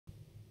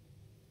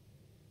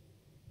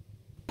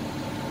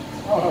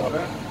Hello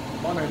there.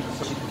 My name is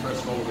Associate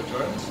Professor Oliver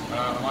Jones,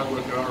 and I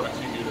work at RMIT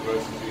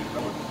University in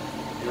Melbourne.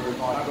 You're in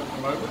my lab at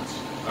the moment,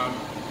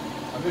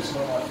 and this is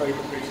one of my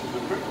favourite pieces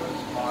of equipment,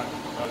 my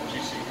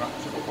GC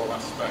triple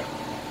mass spec.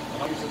 And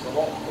I use this a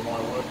lot for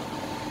my work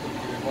looking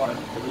at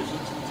environmental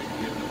pollutions,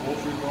 particularly in the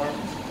water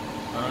environment.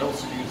 And I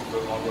also use it for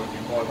my work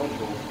in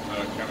biological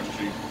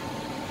chemistry,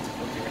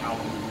 looking at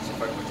how pollutants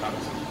affect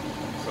metabolism.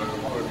 So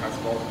my work has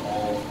a lot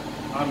of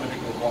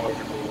analytical,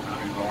 biological and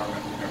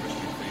environmental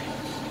chemistry themes.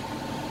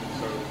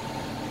 So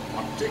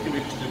I'm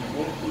particularly interested in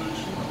water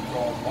pollution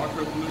from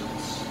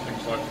micropollutants, things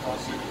like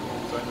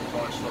pharmaceuticals,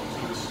 endocrine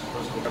structures,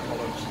 personal care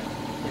products.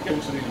 We get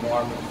into the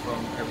environment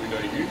from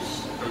everyday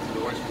use, go through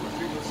the wastewater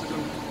treatment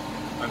system,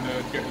 and then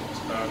get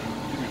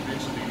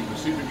into the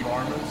receiving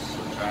environments,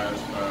 such as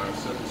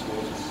surface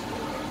waters,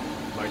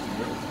 lakes and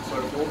rivers and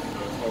so forth,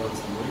 as well as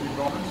the marine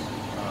environment.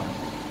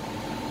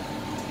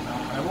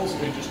 And I'm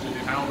also interested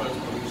in how those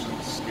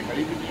pollutants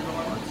behave in the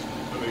environment,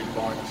 whether they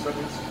bind to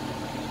sediments,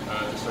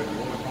 to say the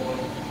water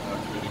column,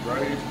 to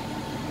degrade,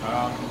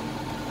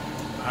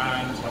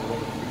 and have a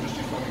lot of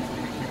industry funding for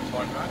things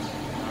like that.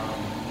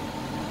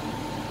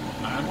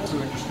 I'm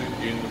also interested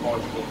in the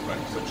biological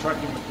effects, so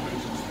tracking the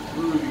pollutants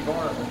through the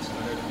environment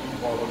and then in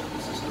biological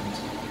systems,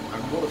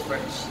 and what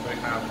effects they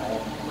have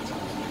on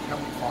metabolism. Can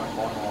we find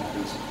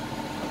biomarkers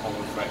of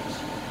effects?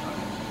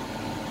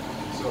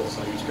 So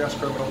I use gas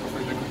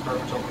chromatography, liquid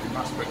chromatography,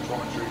 mass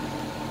spectrometry,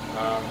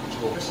 which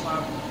are all this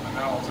lab, and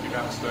now I'll take you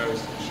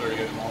downstairs to show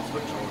you NMR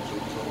spectrometry,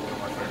 which are one of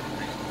my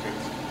favourite pieces of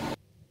kits.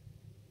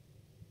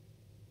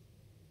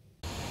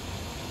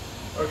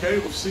 Okay,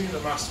 we've seen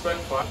the mass spec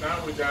lab. Now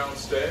we're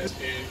downstairs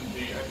in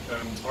the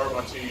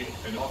RMIT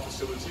NMR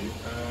facility.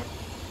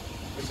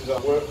 This is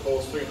our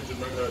workhorse 300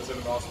 MHz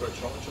NMR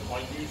spectrometer. I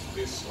use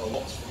this a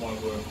lot for my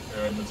work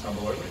in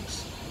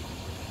metabolomics.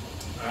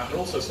 And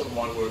also some of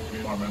my work in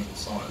environmental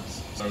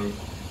science. So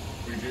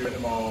we do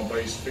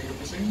NMR-based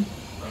fingerprinting,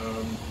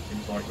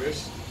 things like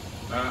this.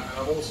 And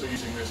I'm also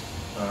using this,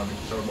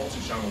 so a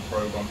multi-channel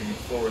probe. I'm looking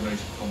at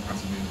fluorinated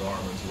compounds in the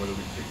environment, so whether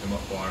we pick them up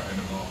via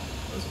NMR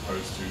as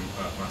opposed to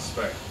mass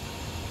spec.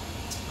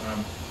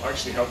 I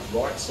actually helped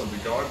write some of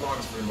the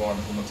guidelines for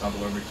environmental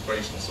metabolomics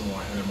based on some of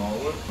my NMR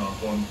work, and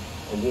I've won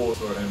awards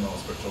for NMR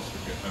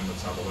spectroscopy and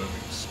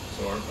metabolomics.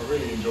 So I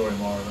really enjoy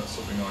NMR, and that's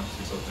something I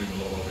see myself doing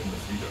a lot of in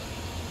the future.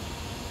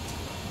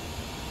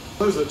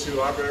 Those are the two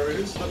lab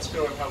areas. Let's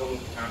go and have a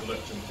look at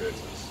lecture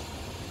theatres.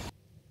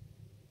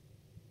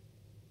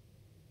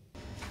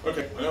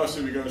 Okay, I know I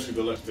said we're going through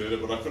the lecture theatre,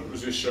 but I couldn't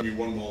resist showing you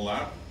one more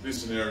lab.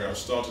 This is an area I've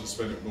started to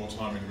spend a bit more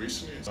time in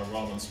recently. It's our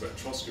Raman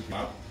spectroscopy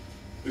lab.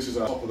 This is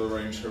our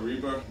top-of-the-range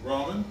Hariba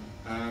Raman,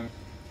 and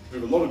we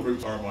have a lot of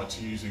groups at RMIT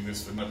using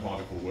this for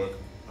nanoparticle work.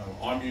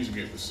 I'm using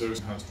it for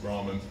surface-enhanced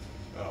Raman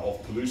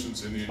of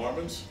pollutants in the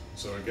environment.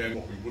 So again,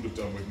 what we would have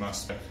done with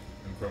mass spec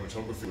and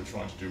chromatography we're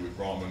trying to do with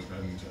Raman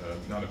and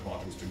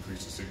nanoparticles to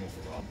increase the signal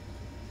for Raman.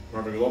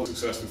 We're having a lot of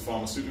success with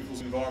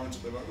pharmaceuticals environment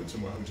at the moment,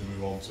 and we're hoping to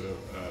move on to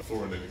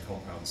fluorinated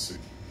compounds soon.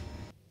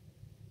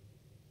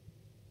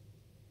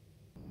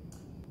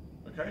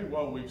 Okay,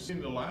 well, we've seen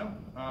the lab.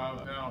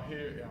 Now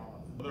here,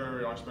 another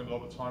area I spend a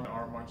lot of time at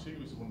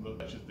RMIT was one of the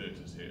lecture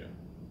theatres here.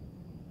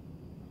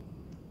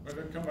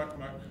 Okay, come back.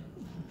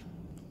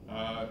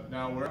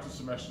 Now we're out of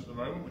semester at the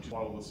moment, which is why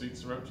all the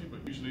seats are empty,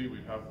 but usually we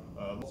have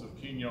lots of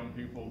keen young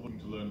people looking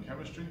to learn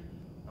chemistry,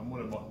 and one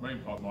of the main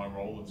parts of my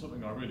role, and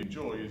something I really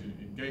enjoy, is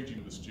engaging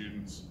with the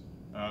students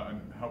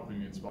and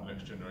helping inspire the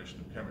next generation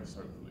of chemists,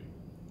 hopefully.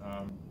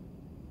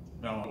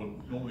 Now I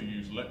would normally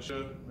use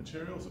lecture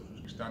materials,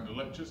 such as standard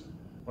lectures,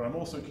 but I'm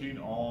also keen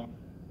on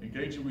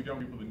engaging with young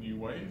people in new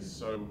ways,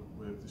 so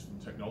with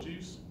different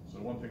technologies. So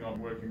one thing I'm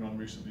working on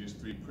recently is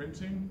 3D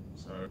printing.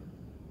 So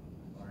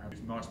I have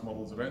these nice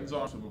models of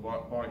enzymes from the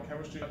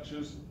biochemistry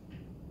lectures,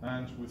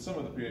 and with some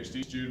of the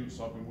PhD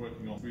students I've been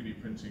working on 3D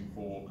printing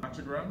for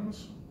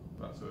chromatograms.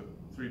 That's a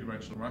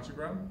three-dimensional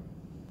chromatogram.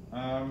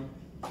 And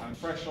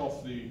fresh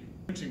off the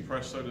printing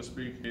press, so to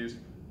speak, is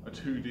a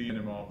 2D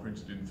NMR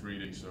printed in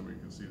 3D, so we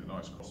can see the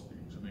nice cross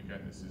beams. And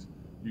again, this is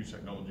new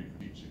technology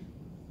for teaching.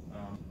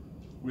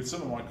 With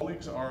some of my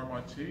colleagues at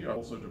RMIT, I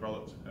also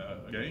developed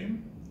a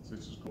game. So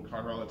this is called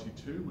Chirality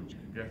 2, which you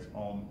can get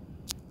on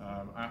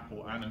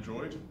Apple and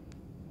Android.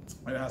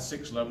 It has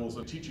 6 levels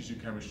and teaches you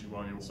chemistry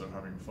while you're also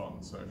having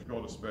fun. So if you've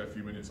got a spare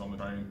few minutes on the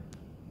train,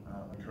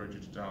 I encourage you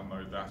to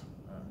download that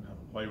and have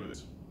a play with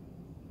it.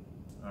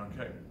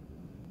 Okay.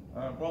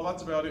 Well,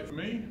 that's about it for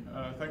me.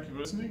 Thank you for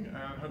listening,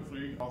 and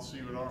hopefully I'll see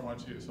you at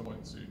RMIT at some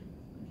point soon.